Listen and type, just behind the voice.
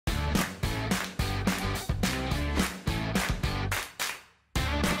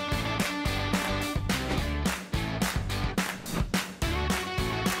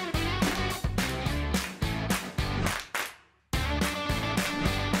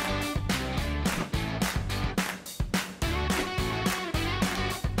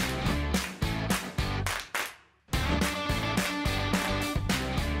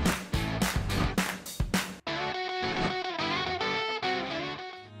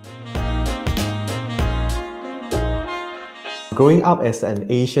Growing up as an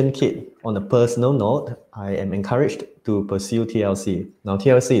Asian kid, on a personal note, I am encouraged to pursue TLC. Now,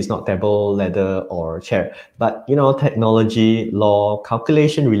 TLC is not table, ladder, or chair, but technology, law,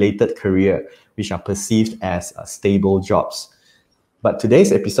 calculation-related career, which are perceived as stable jobs. But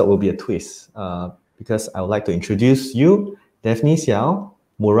today's episode will be a twist because I would like to introduce you, Daphne Siaw,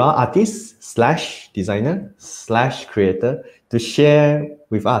 mural artist slash designer slash creator, to share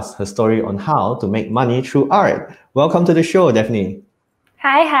with us her story on how to make money through art. Welcome to the show, Daphne.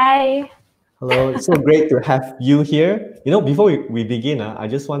 Hi. Hello, it's so great to have you here. Before we begin, I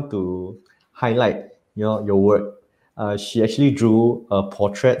just want to highlight your work. She actually drew a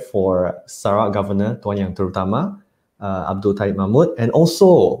portrait for Sarawak Governor Tuan Yang Terutama, Abdul Taib Mahmud, and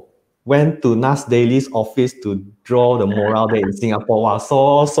also went to Nas Daily's office to draw the Moral Day in Singapore. Wow,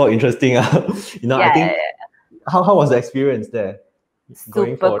 so interesting. I think how was the experience there?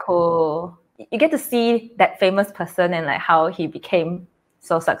 Super cool. You get to see that famous person and like how he became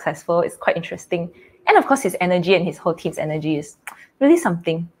so successful. It's quite interesting. And of course, his energy and his whole team's energy is really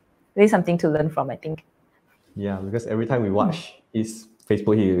something to learn from, I think. Yeah, because every time we watch his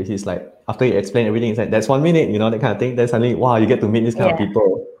Facebook, he's like, after he explained everything, he's like, that's 1 minute, that kind of thing. Then suddenly, wow, you get to meet this kind of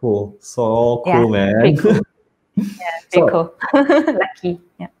people. Cool. So cool, man. Pretty cool. Pretty cool. Lucky.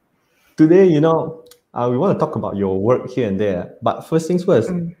 Yeah. Today, we want to talk about your work here and there. But first things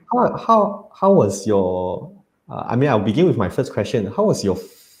first, how was your, I'll begin with my first question. How was your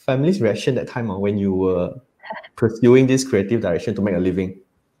family's reaction that time when you were pursuing this creative direction to make a living?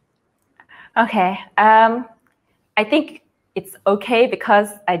 Okay. I think it's okay because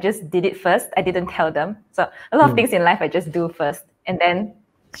I just did it first. I didn't tell them. So a lot of things in life I just do first and then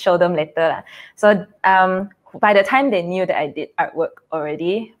show them later. So by the time they knew that I did artwork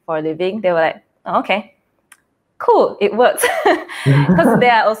already for a living, they were like, oh, okay, cool, it works. Because they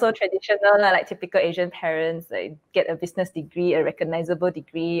are also traditional, like typical Asian parents, like get a business degree, a recognizable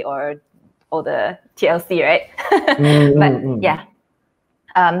degree, or the TLC, right? But yeah.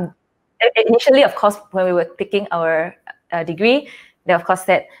 Initially, of course, when we were picking our degree, they of course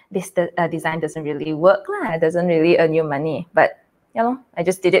said this design doesn't really work, it doesn't really earn you money. But I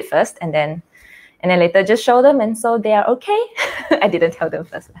just did it first, and then later just show them, and so they are okay. I didn't tell them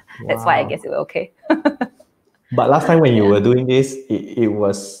first. That's why I guess it was okay. But last time when you were doing this, it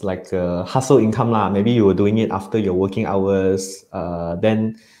was like a hustle income lah. Maybe you were doing it after your working hours.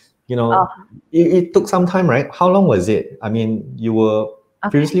 Then, it took some time, right? How long was it? I mean, you were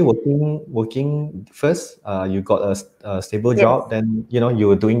previously working first. You got a stable job. Then you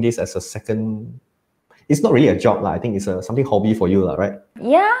were doing this as a second. It's not really a job, I think it's something hobby for you, right?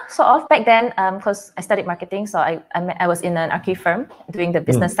 Yeah, sort of back then, because I studied marketing, so I was in an archi firm doing the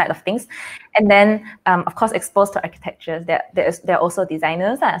business side of things, and then of course exposed to architecture. They're also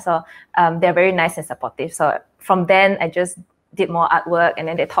designers, so they're very nice and supportive. So from then I just did more artwork, and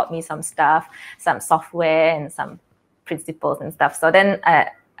then they taught me some stuff, some software, and some principles and stuff. So then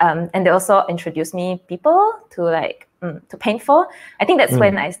and they also introduced me people to paint for. I think that's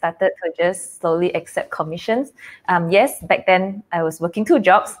when I started to just slowly accept commissions. Yes, back then I was working 2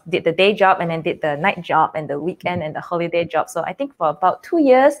 jobs, did the day job and then did the night job and the weekend and the holiday job. So I think for about 2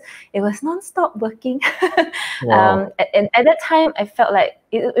 years, it was non-stop working. Wow. And at that time, I felt like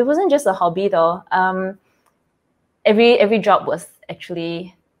it wasn't just a hobby though. Every job was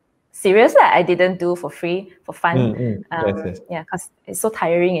actually serious that I didn't do for free, for fun. Yes. Yeah, because it's so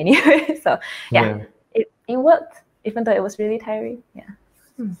tiring anyway. So it worked, even though it was really tiring. Yeah.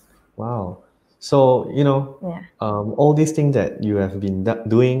 Wow. So, all these things that you have been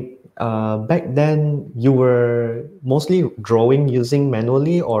doing, back then you were mostly drawing using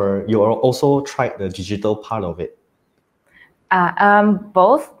manually, or you also tried the digital part of it?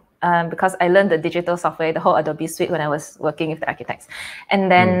 Both. Because I learned the digital software, the whole Adobe suite when I was working with the architects. And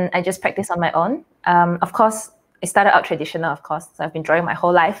then I just practiced on my own. Of course, I started out traditional, of course. So I've been drawing my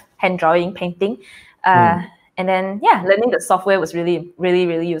whole life, hand drawing, painting. And then, learning the software was really, really,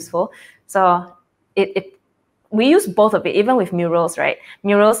 really useful. So we use both of it, even with murals, right?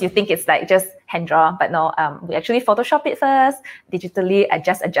 Murals, you think it's like just hand draw, but no, we actually Photoshop it first, digitally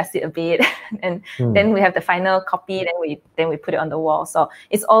adjust it a bit, and then we have the final copy, then we put it on the wall. So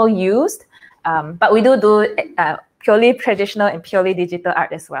it's all used, but we do purely traditional and purely digital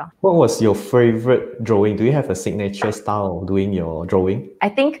art as well. What was your favorite drawing? Do you have a signature style of doing your drawing? I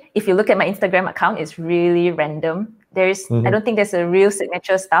think if you look at my Instagram account, it's really random. I don't think there's a real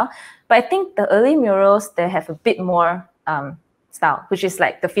signature style, but I think the early murals, they have a bit more style, which is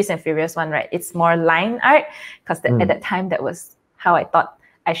like the Fast and Furious one, right? It's more line art, because at that time, that was how I thought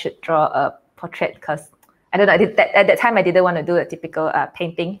I should draw a portrait, because I don't know. At that time, I didn't want to do a typical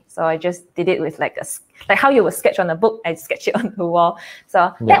painting, so I just did it with like how you would sketch on a book. I sketch it on the wall.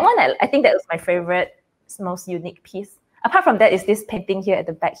 So that one, I think that was my favorite, most unique piece. Apart from that, is this painting here at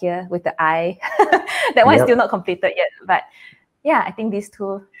the back here with the eye. That one is still not completed yet, but yeah, I think these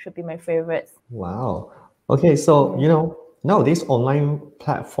two should be my favorites. Wow. Okay, so nowadays online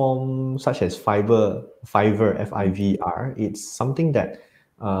platforms such as Fiverr, Fiverr, it's something that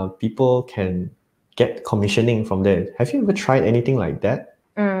people can get commissioning from there. Have you ever tried anything like that?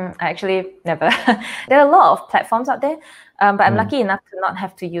 I actually never. There are a lot of platforms out there, but I'm lucky enough to not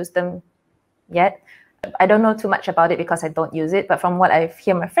have to use them yet. I don't know too much about it because I don't use it, but from what I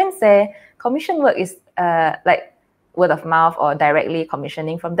hear my friends say, commission work is like word of mouth or directly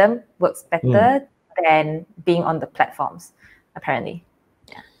commissioning from them works better than being on the platforms, apparently.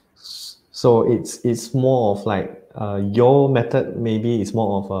 Yeah. So it's more of like your method maybe is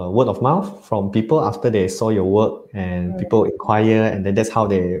more of a word of mouth from people after they saw your work and people inquire, and then that's how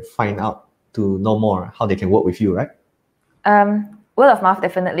they find out to know more how they can work with you, right? Word of mouth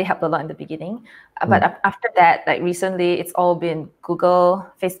definitely helped a lot in the beginning, but after that, like recently, it's all been Google,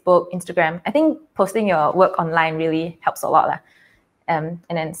 Facebook, Instagram. I think posting your work online really helps a lot, and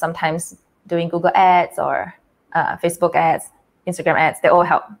then sometimes doing Google ads or Facebook ads, Instagram ads, they all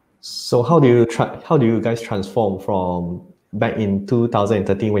help. So how do you guys transform from back in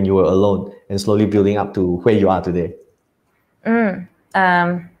 2013 when you were alone and slowly building up to where you are today?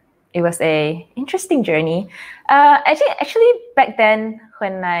 It was a interesting journey. Actually, back then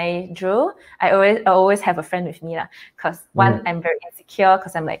when I drew, I always have a friend with me, because one, I'm very insecure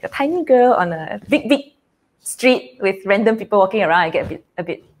because I'm like a tiny girl on a big street with random people walking around. I get a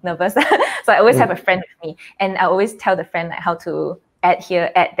bit nervous, so I always have a friend with me, and I always tell the friend like how to add here,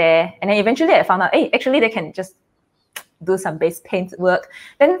 add there, and then eventually I found out, hey, actually they can just do some base paint work.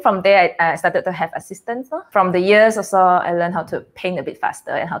 Then from there, I started to have assistants. From the years or so, I learned how to paint a bit faster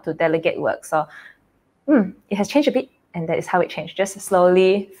and how to delegate work. So it has changed a bit, and that is how it changed, just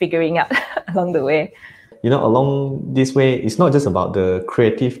slowly figuring out along the way. Along this way, it's not just about the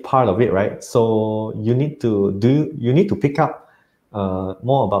creative part of it, right? So you need to pick up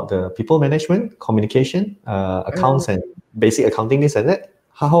more about the people management, communication, accounts, and basic accounting, this and that.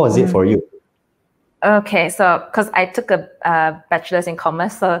 How was it for you? Okay, so because I took a bachelor's in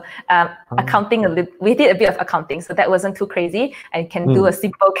commerce, so accounting, we did a bit of accounting, so that wasn't too crazy. I can do a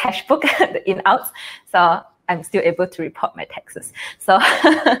simple cash book, the in-outs, so I'm still able to report my taxes. So,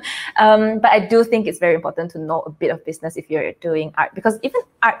 but I do think it's very important to know a bit of business if you're doing art, because even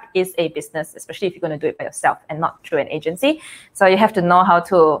art is a business, especially if you're going to do it by yourself and not through an agency. So you have to know how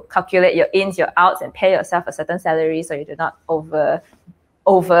to calculate your ins, your outs, and pay yourself a certain salary so you do not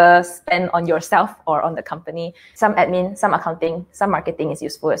overspend on yourself or on the company. Some admin, some accounting, some marketing is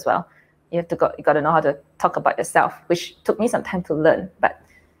useful as well. You got to know how to talk about yourself, which took me some time to learn. But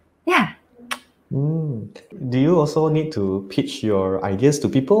yeah. Do you also need to pitch your ideas to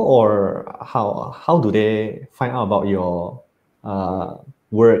people, or how do they find out about your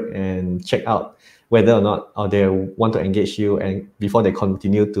work and check out whether or not they want to engage you, and before they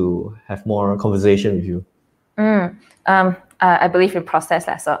continue to have more conversation with you? I believe in process.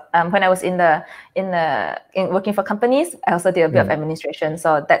 So when I was in working for companies, I also did a bit of administration.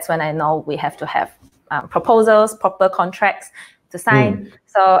 So that's when I know we have to have proposals, proper contracts to sign.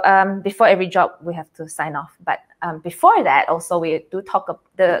 So before every job, we have to sign off. But before that, also we do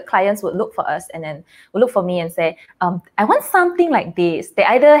the clients would look for us and then would look for me and say, I want something like this. They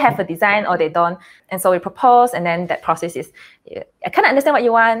either have a design or they don't. And so we propose, and then that process is, I kind of understand what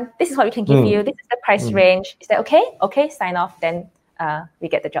you want. This is what we can give you. This is the price range. Is that okay? Okay, sign off. Then we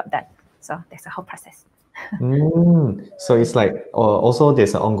get the job done. So that's the whole process. So it's like also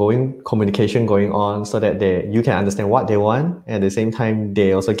there's an ongoing communication going on so that you can understand what they want, and at the same time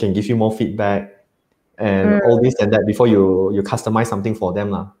they also can give you more feedback and all this and that before you customize something for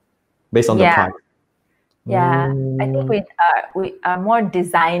them based on the price. Yeah, I think we are more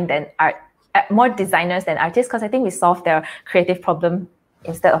design than art, more designers than artists, because I think we solve their creative problem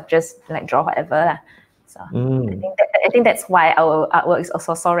instead of just like draw whatever. So I think that's why our artwork is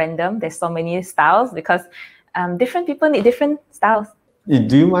also so random. There's so many styles because different people need different styles.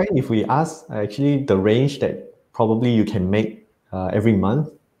 Do you mind if we ask actually the range that probably you can make every month?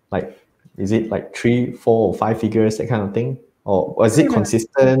 Like, is it like 3, 4, or 5 figures, that kind of thing? Or is it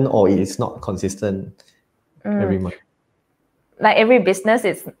consistent, or it's not consistent every month? Like every business,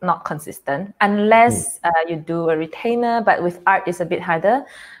 it's not consistent unless you do a retainer, but with art, it's a bit harder.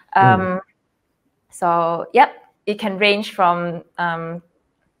 So, yep, it can range from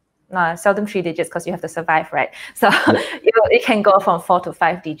seldom 3 digits because you have to survive, right? So it can go from 4 to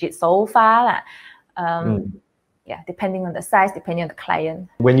 5 digits so far. Yeah, depending on the size, depending on the client.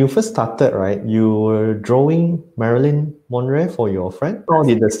 When you first started, right, you were drawing Marilyn Monroe for your friend? Or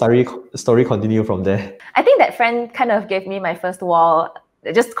did the story continue from there? I think that friend kind of gave me my first wall.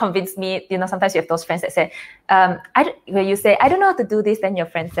 It just convinced me, sometimes you have those friends that say, when you say, I don't know how to do this, then your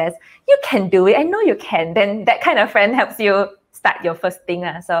friend says, you can do it, I know you can. Then that kind of friend helps you start your first thing.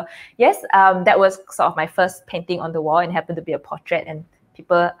 So yes, that was sort of my first painting on the wall, and it happened to be a portrait, and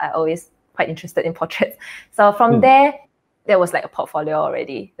people are always quite interested in portraits. So from there was like a portfolio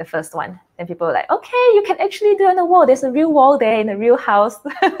already, the first one. Then people were like, okay, you can actually do on the wall. There's a real wall there in a real house.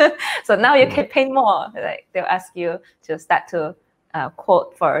 So now you can paint more. Like they'll ask you to start to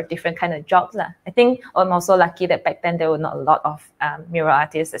quote for different kind of jobs. I think I'm also lucky that back then there were not a lot of mural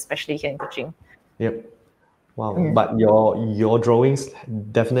artists, especially here in Bujang. Yep. Wow. But your drawings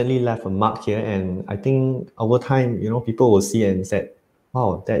definitely left a mark here. And I think over time, people will see and say,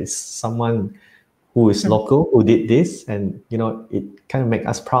 wow, that is someone who is local, who did this. And, it kind of makes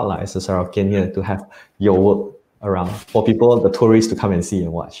us proud as a Sarawakian here to have your work around for people, the tourists, to come and see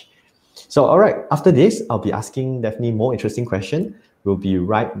and watch. So, all right, after this, I'll be asking Daphne more interesting questions. We'll be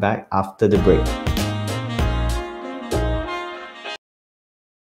right back after the break.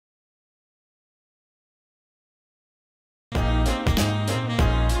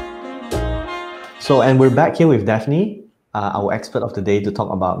 So, and we're back here with Daphne, our expert of the day, to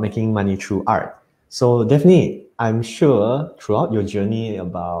talk about making money through art. So, Daphne, I'm sure throughout your journey,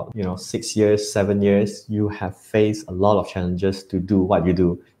 about 6 years, 7 years, you have faced a lot of challenges to do what you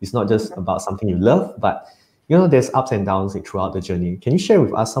do. It's not just about something you love, but there's ups and downs throughout the journey. Can you share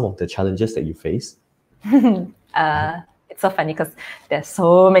with us some of the challenges that you face? It's so funny because there's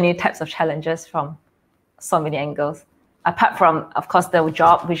so many types of challenges from so many angles. Apart from, of course, the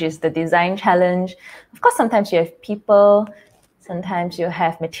job, which is the design challenge. Of course, sometimes you have people, sometimes you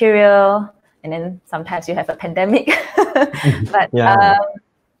have material, and then sometimes you have a pandemic. But I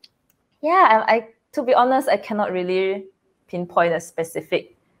to be honest, I cannot really pinpoint a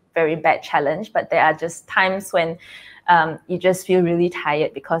specific very bad challenge, but there are just times when you just feel really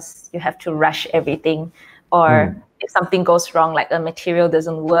tired because you have to rush everything, or if something goes wrong, like a material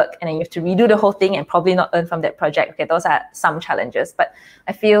doesn't work, and then you have to redo the whole thing and probably not earn from that project. Okay, those are some challenges, but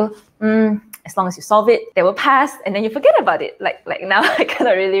I feel as long as you solve it, they will pass, and then you forget about it. Like now, I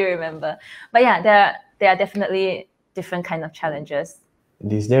cannot really remember. But yeah, there are definitely different kind of challenges.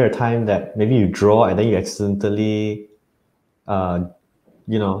 Is there a time that maybe you draw and then you accidentally,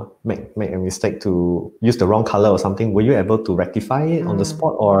 make a mistake to use the wrong color or something? Were you able to rectify it on the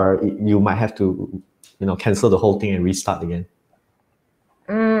spot, or you might have to, cancel the whole thing and restart again?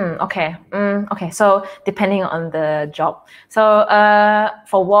 Okay. So depending on the job. So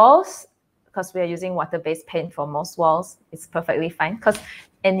for walls, because we are using water-based paint for most walls, it's perfectly fine. Because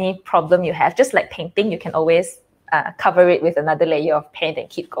any problem you have, just like painting, you can always cover it with another layer of paint and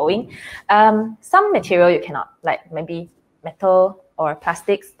keep going. Some material you cannot, like maybe metal or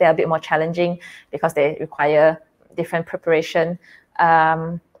plastics. They're a bit more challenging because they require different preparation.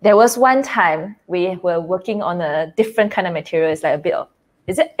 There was one time we were working on a different kind of material. It's like a bit of,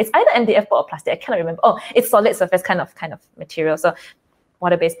 it's either MDF or plastic. I cannot remember. Oh, it's solid surface kind of material. So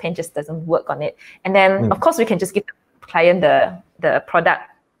water-based paint just doesn't work on it. And then of course we can just give the client the product,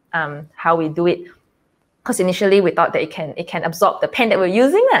 how we do it. Because initially we thought that it can absorb the paint that we're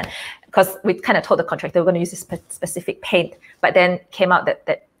using, because we kind of told the contractor we're going to use this specific paint, but then came out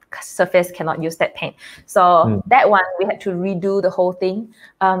that surface cannot use that paint. So that one we had to redo the whole thing.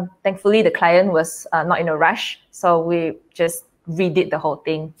 Thankfully the client was not in a rush, so we just redid the whole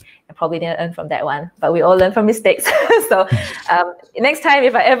thing, and probably didn't earn from that one, but we all learn from mistakes. So next time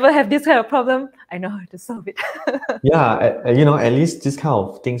if I ever have this kind of problem, I know how to solve it. At least this kind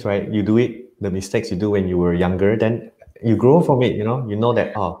of things, right? You do it, the mistakes you do when you were younger, then you grow from it. You know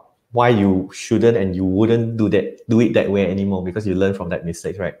that why you shouldn't and you wouldn't do it that way anymore, because you learn from that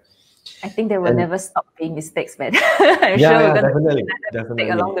mistake, right? I think there will never stop being mistakes, man. I'm sure we're definitely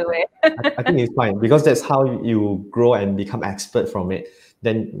along the way. I think it's fine, because that's how you grow and become expert from it.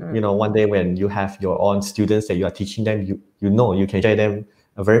 Then one day when you have your own students that you are teaching them, you can share them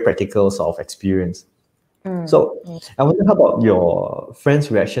a very practical sort of experience. So I wonder, how about your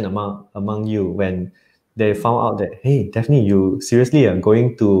friends' reaction among you when they found out that, hey, Daphne, you seriously are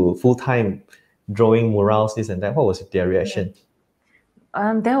going to full-time drawing murals, this and that? What was their reaction?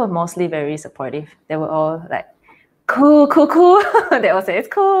 They were mostly very supportive. They were all like, cool. They all say it's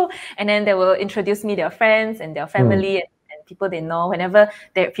cool. And then they will introduce me their friends and their family and people they know. Whenever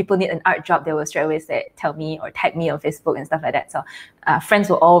people need an art job, they will straight away tell me or tag me on Facebook and stuff like that. So friends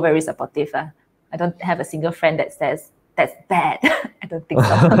were all very supportive. I don't have a single friend that says, that's bad. I don't think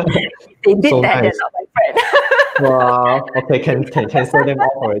so. If they did So that, nice. they're not my friend. Wow. Okay, can cancel them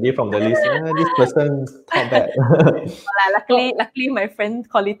off already from the list. This person thought bad. Luckily, my friend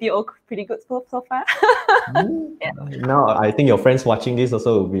quality all pretty good so far. Yeah. Now I think your friends watching this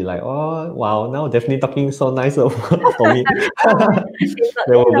also will be like, oh wow, now definitely talking so nice for me.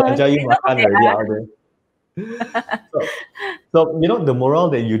 They will belanja you makan already out there. So the moral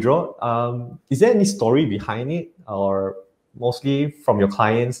that you draw, is there any story behind it, or mostly from your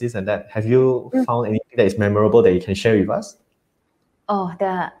clients, this and that? Have you found anything that is memorable that you can share with us? Oh,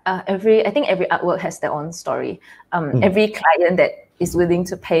 I think every artwork has their own story. Every client that is willing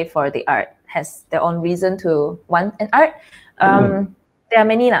to pay for the art has their own reason to want an art. There are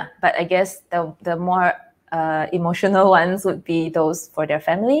many, but I guess the more emotional ones would be those for their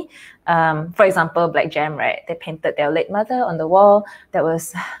family. For example, Black Jam, right? They painted their late mother on the wall. That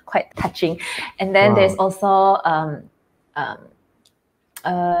was quite touching. And then there's also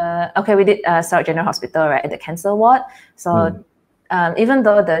we did Sarawak General Hospital, right, at the cancer ward. So even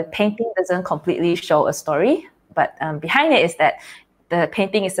though the painting doesn't completely show a story, but behind it is that the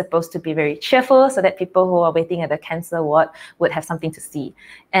painting is supposed to be very cheerful so that people who are waiting at the cancer ward would have something to see.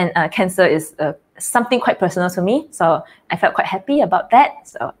 And cancer is something quite personal to me, so I felt quite happy about that.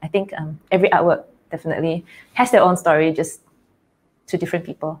 So I think every artwork definitely has their own story, just to different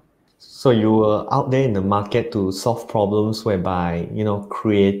people. So you were out there in the market to solve problems whereby,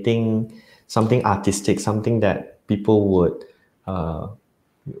 creating something artistic, something that people would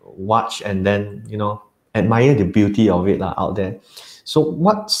watch and then, admire the beauty of it out there. So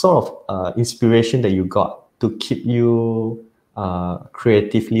what sort of inspiration that you got to keep you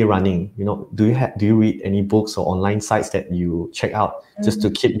creatively running? Do you read any books or online sites that you check out just to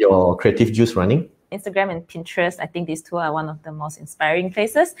keep your creative juice running? Instagram and Pinterest, I think these two are one of the most inspiring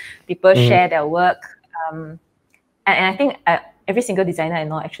places. People share their work. And I think every single designer I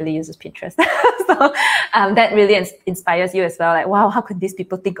know actually uses Pinterest. So that really inspires you as well. Like, wow, how could these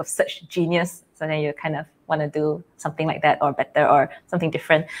people think of such genius? So then you kind of want to do something like that or better or something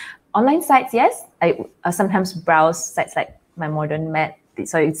different. Online sites, yes. I sometimes browse sites like My Modern Mat.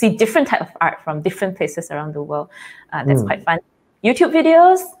 So you see different type of art from different places around the world. That's quite fun. YouTube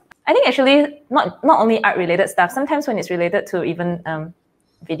videos, I think actually not only art related stuff, sometimes when it's related to even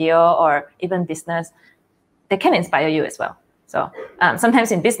video or even business, they can inspire you as well. So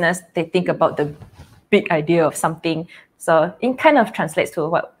sometimes in business, they think about the big idea of something. So it kind of translates to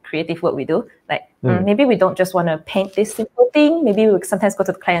what creative work we do. Like maybe we don't just want to paint this simple thing. Maybe we sometimes go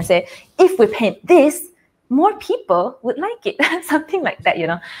to the client and say, if we paint this, more people would like it. Something like that,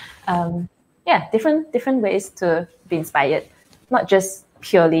 different ways to be inspired, not just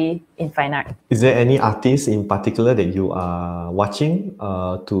purely in fine art. Is there any artist in particular that you are watching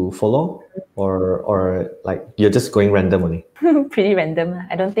to follow, or like you're just going random only? Pretty random.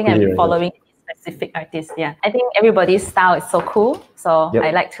 I don't think I'm following any specific artist. Yeah, I think everybody's style is so cool, so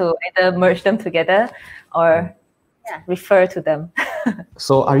I like to either merge them together or refer to them.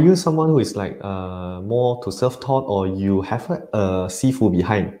 So are you someone who is like more to self-taught, or you have a sifu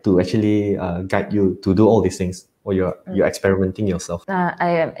behind to actually guide you to do all these things, or you're experimenting yourself? I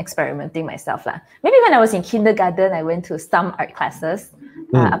am experimenting myself. Maybe when I was in kindergarten, I went to some art classes.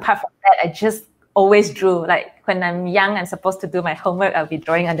 Apart from that, I just always drew. Like when I'm young, I'm supposed to do my homework, I'll be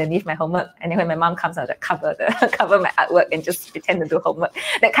drawing underneath my homework. And then when my mom comes, I'll just cover my artwork and just pretend to do homework.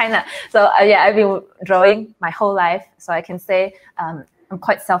 That kind of. So I've been drawing my whole life. So I can say I'm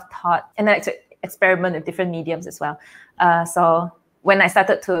quite self-taught, and I like to experiment with different mediums as well. So when I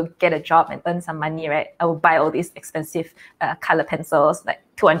started to get a job and earn some money, right, I would buy all these expensive color pencils, like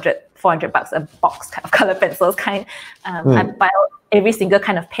 $200, $400 a box kind of color pencils kind. I buy every single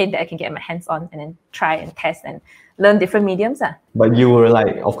kind of paint that I can get my hands on, and then try and test and learn different mediums. But you were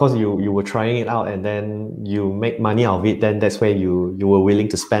like, of course, you were trying it out, and then you make money out of it. Then that's where you were willing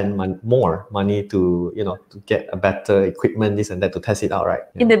to spend more money to to get a better equipment, this and that, to test it out, right?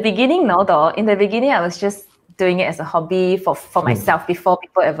 In the beginning, no, though. In the beginning, I was just doing it as a hobby for myself before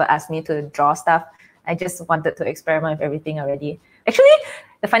people ever asked me to draw stuff. I just wanted to experiment with everything already. Actually,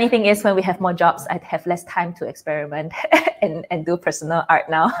 the funny thing is when we have more jobs, I have less time to experiment and do personal art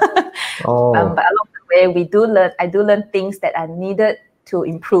now. But along the way, I do learn things that are needed to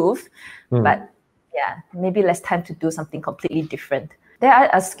improve. But maybe less time to do something completely different. There are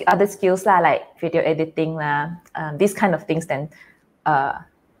other skills like video editing, these kind of things then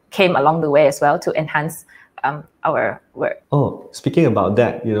came along the way as well to enhance our work. Oh, speaking about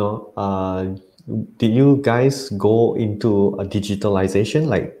that, did you guys go into a digitalization,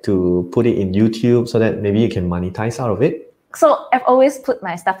 like to put it in YouTube so that maybe you can monetize out of it? So I've always put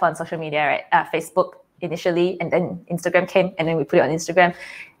my stuff on social media, right? Facebook, initially, and then Instagram came, and then we put it on Instagram.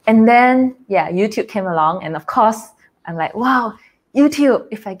 And then, yeah, YouTube came along. And of course, I'm like, wow, YouTube,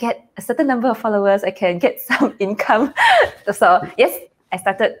 if I get a certain number of followers, I can get some income. So yes, I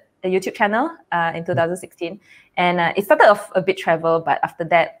started a YouTube channel in 2016. And it started off a bit travel, but after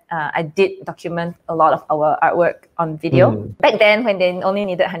that, I did document a lot of our artwork on video. Back then, when they only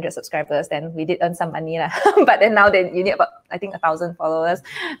needed 100 subscribers, then we did earn some money. But then now you need about, I think, 1,000 followers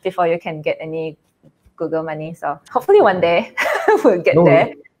before you can get any Google money. So hopefully one day we'll get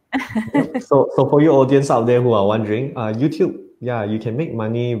there. So for your audience out there who are wondering, YouTube, yeah, you can make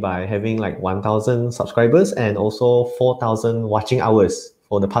money by having like 1,000 subscribers and also 4,000 watching hours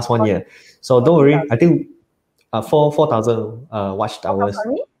for the past 1 year. So don't worry, I think 4,000 watched hours.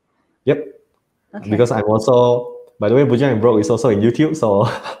 Yep. Okay. Because I'm also, by the way, Bujang Broke is also in YouTube, so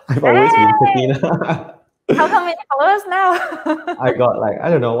I've always been checking. How many followers now? I got like, I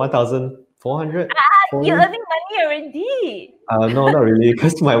don't know, 1,400. You're earning money already. No, not really,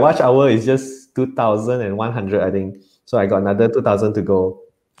 because my watch hour is just 2,100, I think. So I got another 2,000 to go.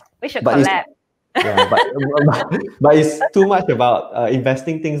 We should collab. Yeah, but it's too much about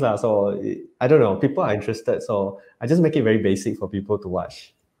investing things. So I don't know, people are interested. So I just make it very basic for people to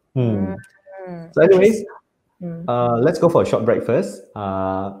watch. So anyways, let's go for a short break first.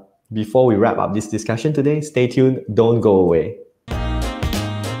 Before we wrap up this discussion today, stay tuned, don't go away.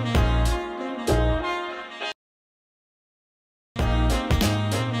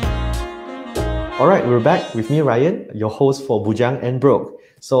 All right, we're back with me, Ryan, your host for Bujang and Broke.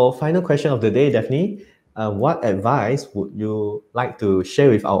 So final question of the day, Daphne. What advice would you like to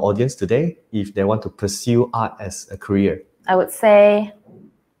share with our audience today if they want to pursue art as a career? I would say,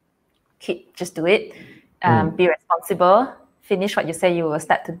 just do it. Be responsible. Finish what you say you will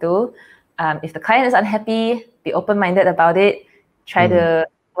start to do. If the client is unhappy, be open-minded about it. Try to,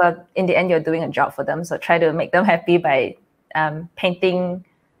 well, in the end, you're doing a job for them. So try to make them happy by painting,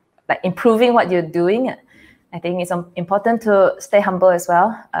 like improving what you're doing. I think it's important to stay humble as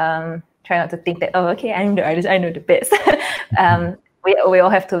well. Try not to think that, oh, okay, I'm the artist, I know the best. We all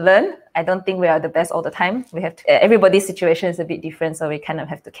have to learn. I don't think we are the best all the time. We have to, everybody's situation is a bit different, so we kind of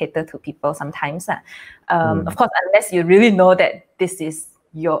have to cater to people sometimes. Of course, unless you really know that this is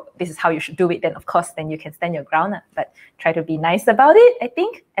how you should do it, then of course, then you can stand your ground. But try to be nice about it. I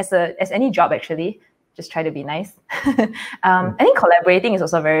think as any job actually. Just try to be nice. I think collaborating is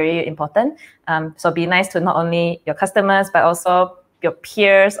also very important. So be nice to not only your customers, but also your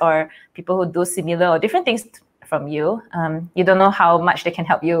peers or people who do similar or different things from you. You don't know how much they can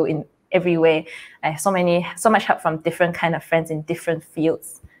help you in every way. I have so much help from different kind of friends in different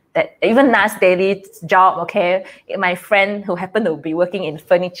fields. That even Nas daily job, okay, my friend who happened to be working in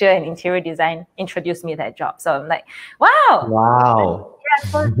furniture and interior design introduced me to that job. So I'm like, wow. Wow. Yeah,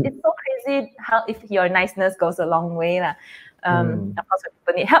 so it's so crazy how if your niceness goes a long way. Of course, when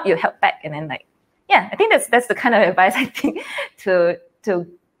people need help, you help back. And then like, yeah, I think that's the kind of advice I think to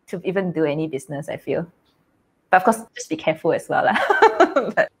even do any business, I feel. But of course, just be careful as well.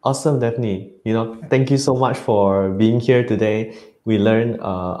 Awesome, Daphne. Thank you so much for being here today. We learned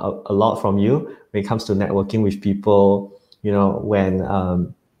a lot from you when it comes to networking with people.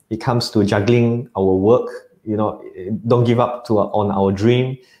 When it comes to juggling our work, don't give up on our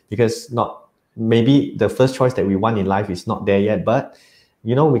dream, because maybe the first choice that we want in life is not there yet, but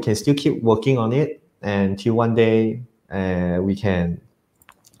we can still keep working on it until one day we can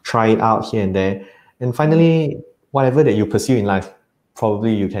try it out here and there. And finally, whatever that you pursue in life,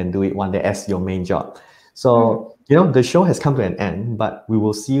 probably you can do it one day as your main job. So, the show has come to an end, but we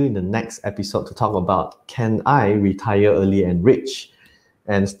will see you in the next episode to talk about, can I retire early and rich?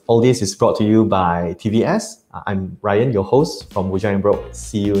 And all this is brought to you by TVS. I'm Ryan, your host from Bujang Broke.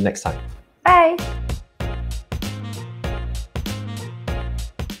 See you next time. Bye.